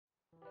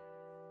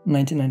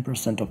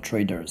99% of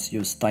traders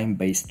use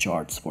time-based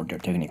charts for their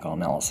technical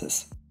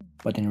analysis,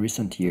 but in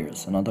recent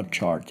years another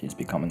chart is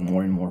becoming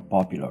more and more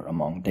popular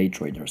among day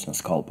traders and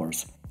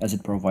scalpers as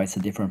it provides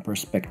a different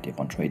perspective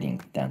on trading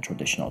than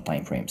traditional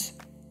timeframes.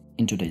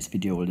 In today's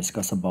video we'll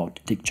discuss about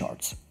tick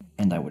charts,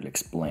 and I will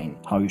explain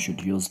how you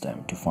should use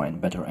them to find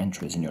better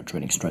entries in your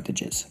trading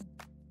strategies.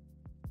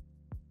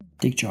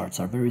 Tick charts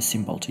are very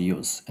simple to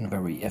use and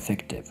very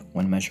effective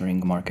when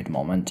measuring market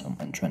momentum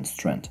and trend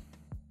strength.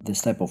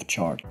 This type of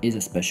chart is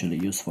especially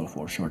useful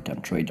for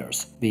short-term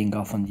traders, being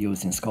often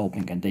used in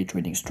scalping and day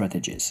trading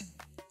strategies.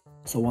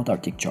 So what are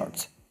tick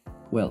charts?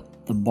 Well,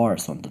 the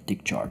bars on the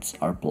tick charts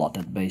are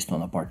plotted based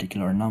on a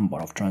particular number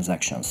of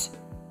transactions.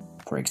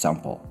 For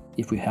example,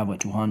 if we have a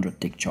 200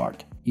 tick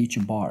chart, each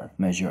bar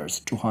measures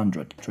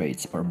 200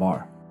 trades per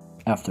bar.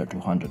 After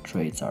 200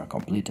 trades are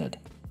completed,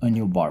 a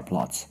new bar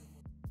plots.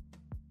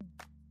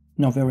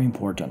 Now, very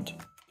important,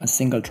 a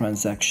single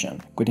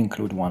transaction could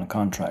include one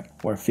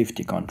contract or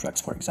 50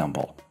 contracts, for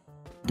example.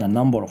 The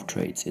number of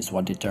trades is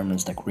what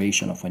determines the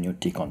creation of a new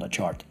tick on the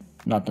chart,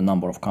 not the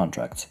number of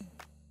contracts.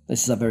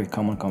 This is a very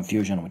common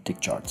confusion with tick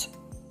charts.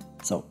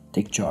 So,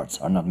 tick charts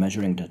are not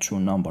measuring the true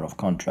number of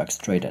contracts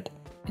traded,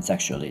 it's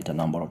actually the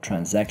number of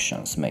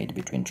transactions made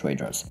between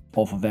traders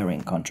of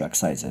varying contract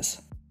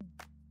sizes.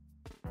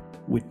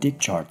 With tick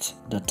charts,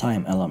 the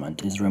time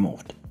element is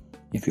removed.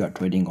 If you are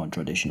trading on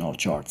traditional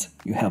charts,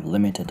 you have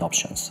limited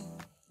options.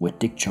 With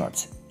tick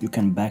charts, you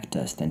can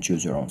backtest and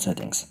choose your own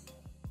settings.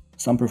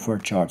 Some prefer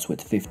charts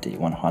with 50,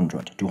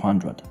 100,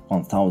 200,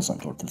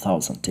 1000 or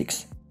 2000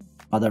 ticks.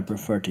 Others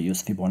prefer to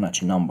use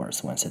Fibonacci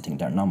numbers when setting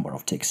their number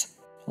of ticks,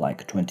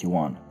 like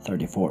 21,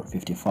 34,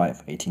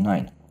 55,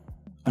 89.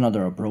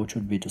 Another approach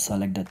would be to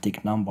select the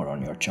tick number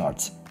on your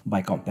charts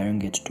by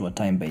comparing it to a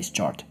time-based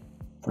chart.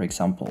 For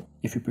example,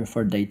 if you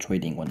prefer day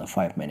trading on a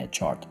 5-minute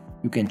chart,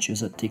 you can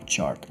choose a tick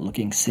chart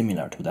looking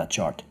similar to that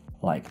chart,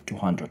 like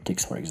 200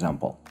 ticks for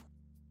example.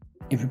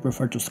 If you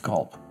prefer to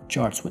scalp,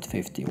 charts with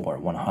 50 or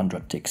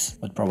 100 ticks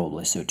would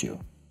probably suit you.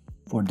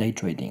 For day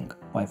trading,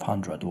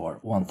 500 or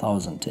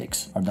 1000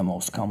 ticks are the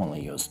most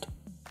commonly used.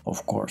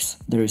 Of course,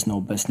 there is no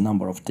best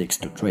number of ticks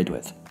to trade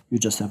with, you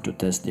just have to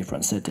test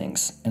different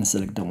settings and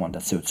select the one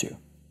that suits you.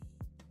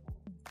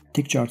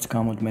 Tick charts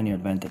come with many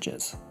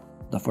advantages.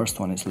 The first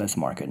one is less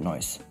market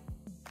noise.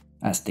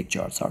 As tick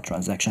charts are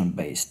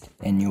transaction-based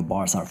and new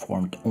bars are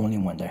formed only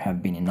when there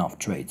have been enough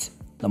trades,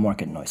 the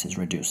market noise is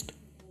reduced.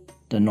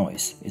 The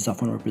noise is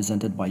often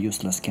represented by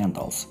useless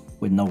candles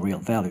with no real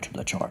value to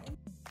the chart.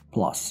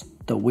 Plus,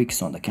 the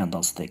wicks on the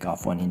candlestick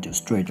often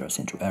induce traders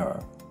into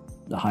error.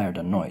 The higher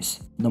the noise,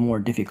 the more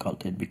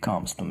difficult it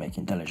becomes to make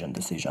intelligent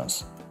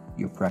decisions.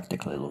 You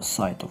practically lose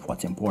sight of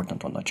what's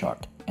important on the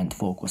chart and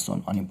focus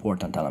on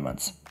unimportant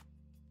elements.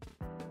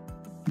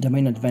 The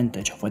main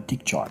advantage of a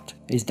tick chart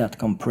is that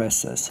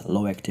compresses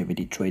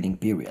low-activity trading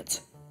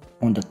periods.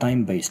 On the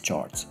time-based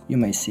charts, you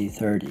may see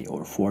 30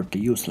 or 40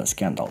 useless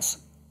candles,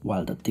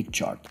 while the tick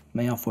chart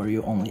may offer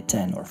you only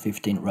 10 or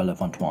 15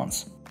 relevant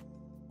ones.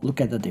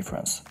 Look at the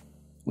difference.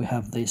 We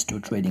have these two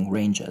trading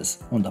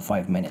ranges on the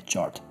 5-minute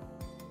chart,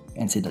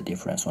 and see the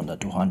difference on the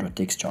 200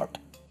 ticks chart.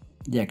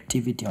 The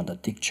activity on the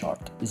tick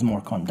chart is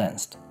more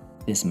condensed.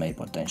 This may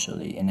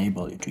potentially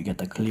enable you to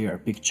get a clearer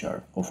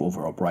picture of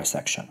overall price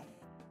action.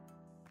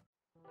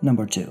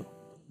 Number 2.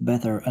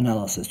 Better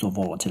analysis of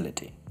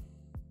volatility.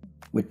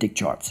 With tick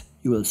charts,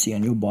 you will see a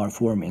new bar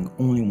forming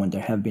only when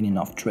there have been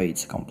enough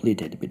trades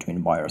completed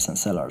between buyers and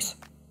sellers.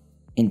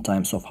 In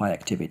times of high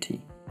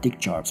activity, tick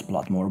charts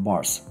plot more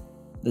bars.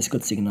 This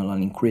could signal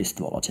an increased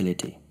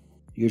volatility.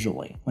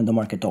 Usually, when the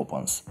market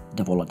opens,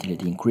 the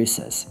volatility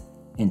increases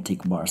and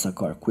tick bars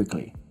occur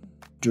quickly.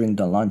 During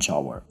the lunch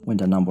hour, when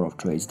the number of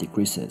trades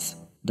decreases,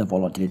 the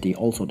volatility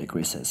also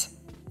decreases.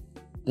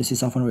 This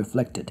is often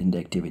reflected in the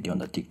activity on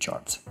the tick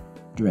charts.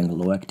 During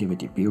low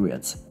activity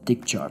periods,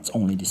 tick charts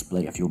only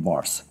display a few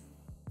bars.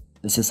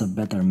 This is a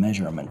better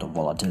measurement of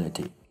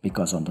volatility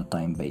because on the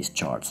time-based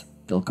charts,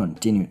 you'll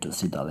continue to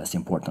see the less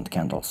important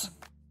candles.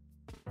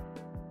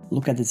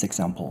 Look at this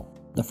example.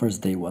 The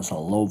first day was a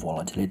low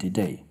volatility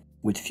day,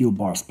 with few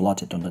bars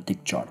plotted on the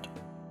tick chart.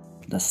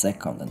 The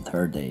second and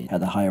third day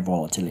had a higher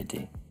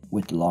volatility,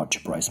 with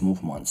large price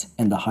movements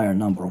and a higher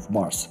number of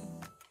bars.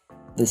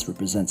 This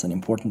represents an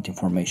important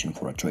information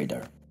for a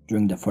trader.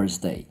 During the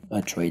first day,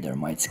 a trader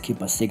might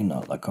skip a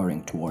signal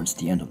occurring towards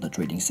the end of the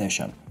trading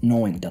session,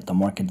 knowing that the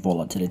market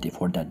volatility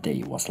for that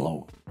day was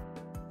low.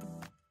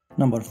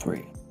 Number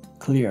 3.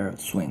 Clear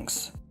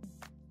swings.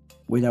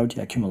 Without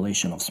the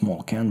accumulation of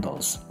small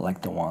candles,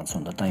 like the ones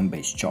on the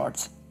time-based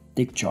charts,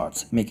 tick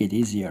charts make it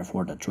easier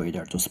for the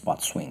trader to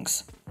spot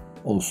swings.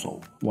 Also,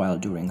 while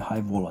during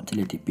high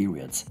volatility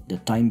periods, the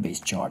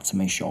time-based charts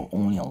may show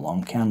only a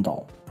long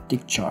candle,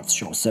 tick charts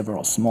show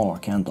several smaller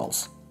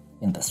candles.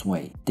 In this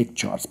way, tick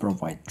charts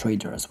provide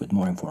traders with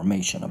more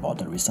information about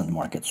the recent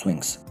market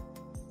swings.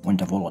 When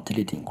the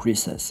volatility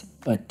increases,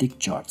 a tick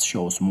chart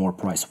shows more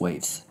price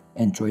waves,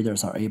 and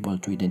traders are able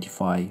to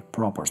identify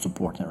proper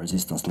support and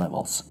resistance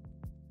levels.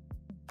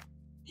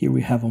 Here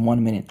we have a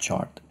 1-minute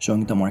chart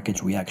showing the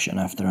market reaction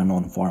after a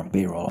non-farm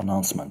payroll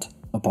announcement,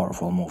 a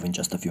powerful move in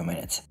just a few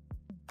minutes.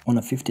 On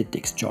a 50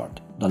 ticks chart,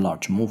 the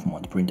large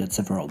movement printed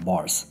several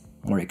bars,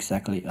 or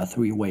exactly a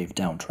 3-wave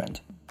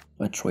downtrend.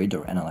 A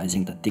trader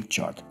analyzing the tick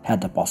chart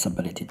had the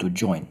possibility to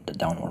join the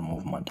downward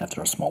movement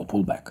after a small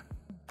pullback.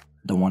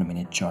 The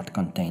 1-minute chart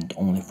contained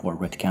only 4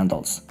 red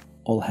candles,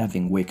 all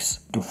having wicks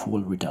to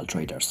fool retail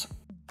traders.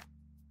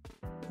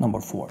 Number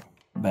 4.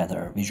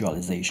 Better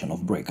visualization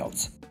of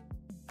breakouts.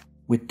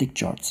 With tick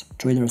charts,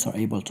 traders are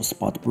able to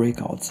spot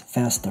breakouts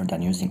faster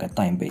than using a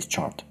time-based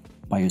chart.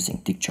 By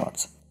using tick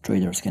charts,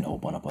 traders can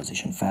open a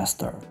position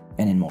faster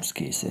and in most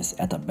cases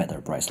at a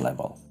better price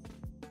level.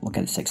 Look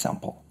at this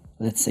example.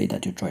 Let's say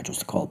that you try to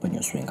scalp a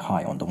new swing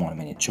high on the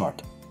 1-minute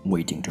chart,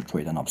 waiting to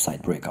trade an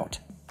upside breakout.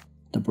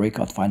 The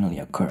breakout finally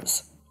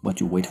occurs,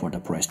 but you wait for the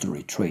price to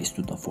retrace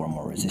to the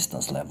former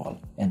resistance level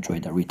and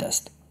trade a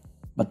retest.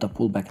 But the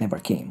pullback never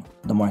came.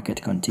 The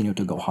market continued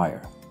to go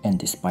higher, and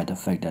despite the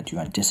fact that you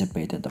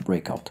anticipated the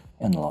breakout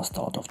and lost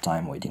a lot of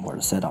time waiting for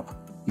the setup,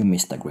 you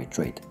missed a great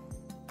trade.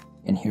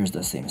 And here's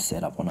the same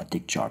setup on a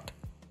tick chart.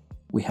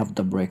 We have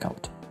the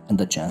breakout and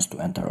the chance to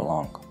enter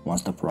long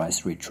once the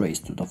price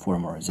retraced to the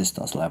former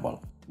resistance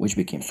level, which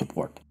became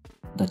support.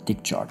 The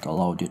tick chart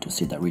allowed you to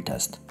see the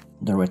retest.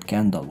 The red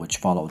candle which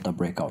followed the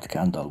breakout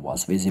candle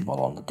was visible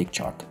on the tick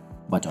chart,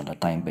 but on the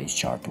time-based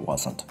chart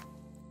wasn't.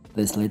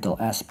 This little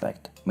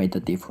aspect made the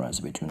difference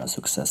between a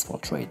successful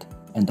trade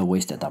and a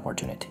wasted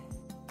opportunity.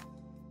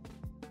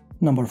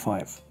 Number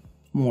 5.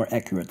 More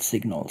accurate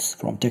signals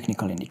from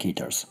technical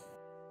indicators.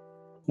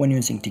 When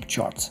using tick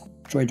charts,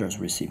 traders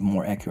receive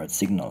more accurate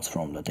signals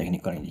from the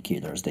technical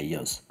indicators they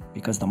use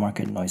because the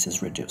market noise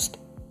is reduced,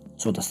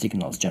 so the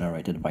signals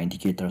generated by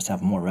indicators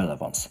have more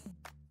relevance.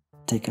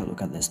 Take a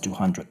look at this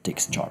 200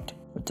 ticks chart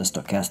with the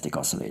stochastic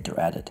oscillator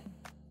added,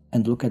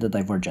 and look at the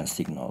divergence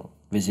signal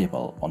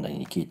visible on the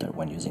indicator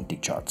when using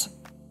tick charts.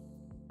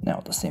 Now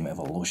the same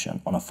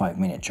evolution on a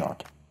 5-minute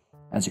chart.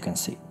 As you can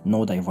see,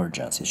 no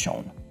divergence is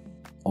shown.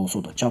 Also,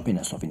 the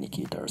choppiness of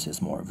indicators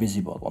is more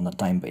visible on the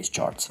time-based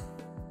charts.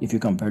 If you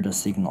compare the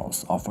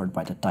signals offered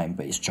by the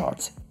time-based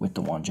charts with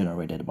the one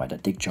generated by the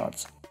tick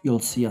charts, you'll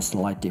see a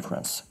slight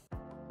difference.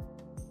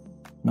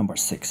 Number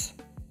 6.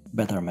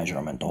 Better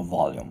measurement of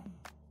volume.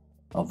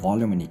 A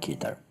volume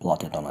indicator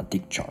plotted on a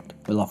tick chart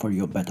will offer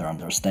you a better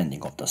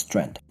understanding of the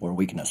strength or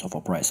weakness of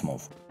a price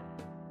move.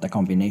 The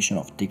combination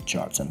of tick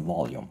charts and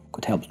volume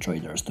could help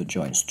traders to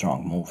join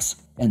strong moves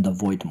and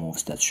avoid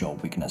moves that show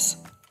weakness.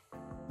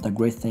 The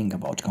great thing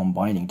about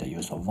combining the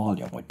use of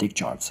volume with tick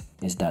charts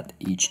is that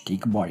each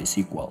tick bar is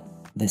equal.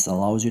 This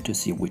allows you to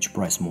see which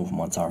price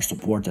movements are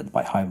supported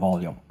by high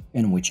volume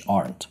and which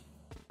aren't.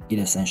 It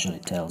essentially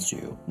tells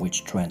you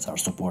which trends are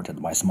supported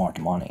by smart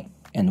money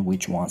and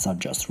which ones are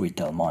just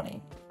retail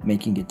money,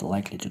 making it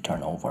likely to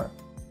turn over.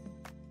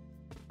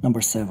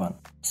 Number 7.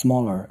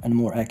 Smaller and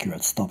more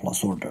accurate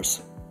stop-loss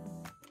orders.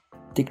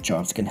 Tick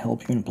charts can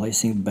help you in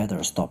placing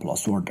better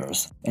stop-loss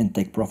orders and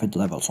take profit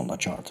levels on the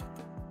chart.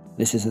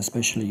 This is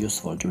especially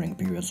useful during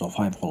periods of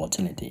high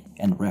volatility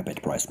and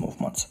rapid price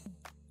movements.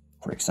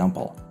 For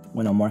example,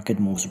 when a market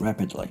moves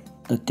rapidly,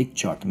 the tick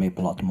chart may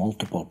plot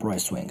multiple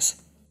price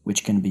swings,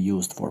 which can be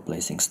used for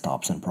placing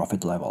stops and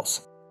profit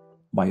levels.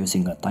 By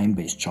using a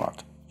time-based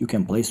chart, you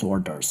can place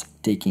orders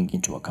taking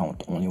into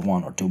account only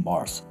 1 or 2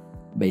 bars.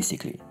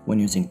 Basically, when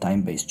using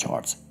time-based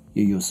charts,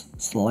 you use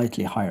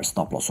slightly higher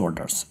stop-loss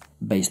orders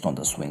based on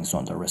the swings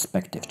on the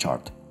respective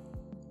chart.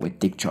 With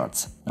tick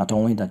charts, not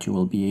only that you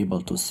will be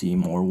able to see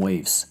more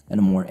waves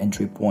and more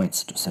entry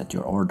points to set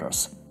your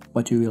orders,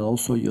 but you will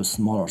also use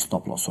smaller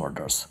stop-loss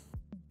orders.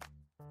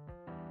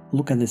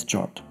 Look at this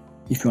chart.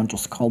 If you want to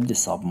scalp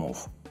this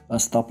sub-move, a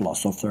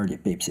stop-loss of 30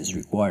 pips is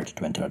required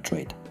to enter a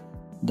trade.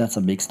 That's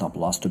a big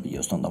stop-loss to be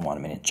used on the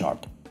 1-minute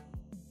chart.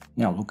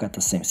 Now look at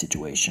the same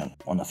situation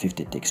on a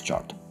 50 ticks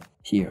chart.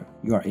 Here,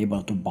 you are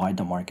able to buy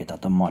the market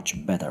at a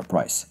much better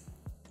price.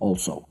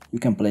 Also, you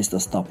can place the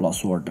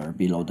stop-loss order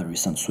below the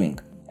recent swing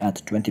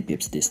at 20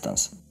 pips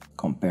distance,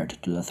 compared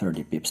to the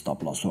 30 pip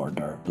stop-loss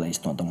order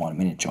placed on the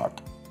 1-minute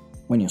chart.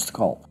 When you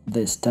scalp,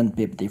 this 10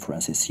 pip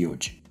difference is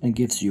huge and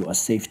gives you a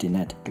safety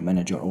net to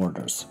manage your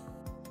orders.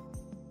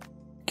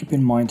 Keep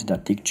in mind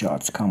that tick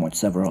charts come with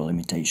several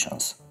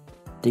limitations.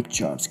 Tick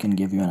charts can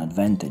give you an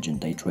advantage in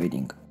day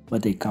trading,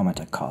 but they come at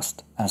a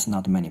cost, as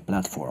not many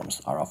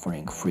platforms are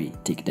offering free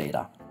tick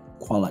data.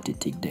 Quality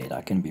tick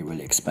data can be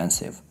really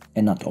expensive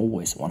and not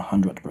always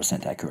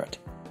 100% accurate.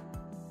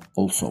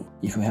 Also,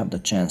 if you have the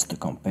chance to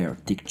compare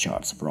tick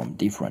charts from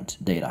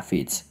different data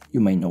feeds, you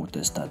may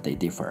notice that they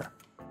differ.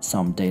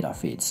 Some data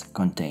feeds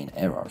contain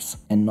errors,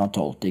 and not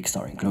all ticks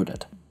are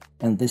included,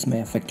 and this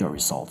may affect your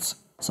results,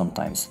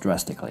 sometimes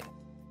drastically.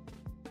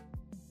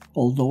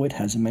 Although it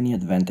has many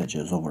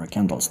advantages over a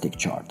candlestick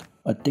chart,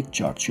 a tick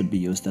chart should be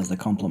used as a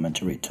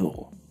complementary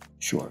tool.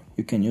 Sure,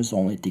 you can use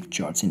only tick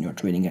charts in your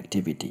trading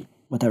activity,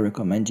 but I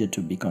recommend you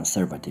to be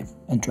conservative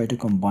and try to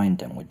combine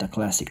them with the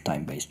classic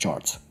time-based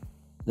charts.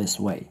 This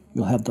way,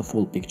 you'll have the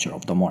full picture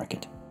of the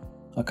market.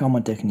 A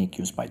common technique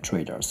used by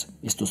traders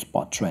is to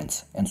spot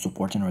trends and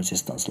support and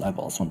resistance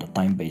levels on the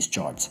time-based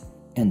charts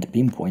and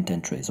pinpoint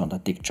entries on the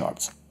tick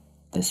charts.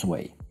 This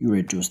way, you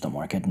reduce the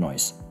market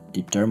noise,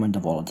 determine the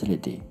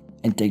volatility,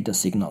 and take the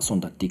signals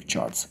on the tick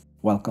charts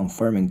while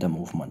confirming the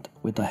movement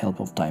with the help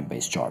of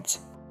time-based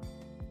charts.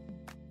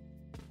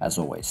 As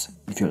always,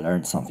 if you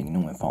learned something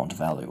new and found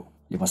value,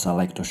 leave us a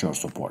like to show your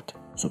support,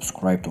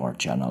 subscribe to our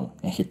channel,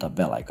 and hit the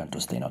bell icon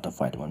to stay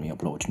notified when we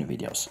upload new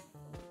videos.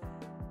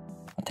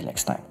 Until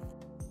next time.